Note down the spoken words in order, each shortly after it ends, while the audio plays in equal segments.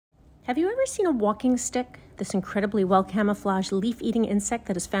Have you ever seen a walking stick? This incredibly well-camouflaged leaf-eating insect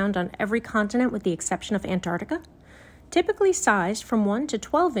that is found on every continent with the exception of Antarctica? Typically sized from 1 to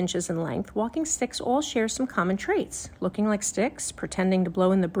 12 inches in length, walking sticks all share some common traits, looking like sticks, pretending to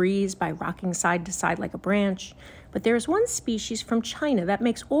blow in the breeze by rocking side to side like a branch. But there is one species from China that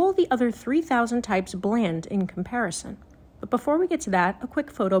makes all the other 3,000 types bland in comparison. But before we get to that, a quick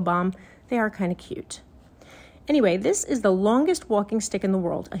photobomb. They are kind of cute. Anyway, this is the longest walking stick in the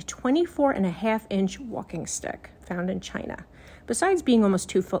world, a 24.5-inch walking stick found in China. Besides being almost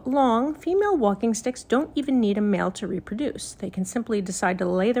 2 foot long, female walking sticks don't even need a male to reproduce. They can simply decide to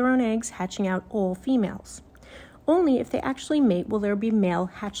lay their own eggs, hatching out all females. Only if they actually mate will there be male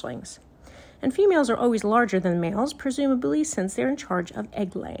hatchlings. And females are always larger than males, presumably since they're in charge of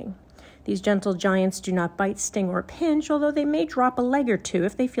egg laying. These gentle giants do not bite, sting, or pinch, although they may drop a leg or two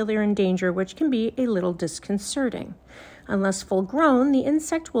if they feel they're in danger, which can be a little disconcerting. Unless full grown, the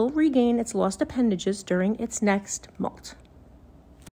insect will regain its lost appendages during its next molt.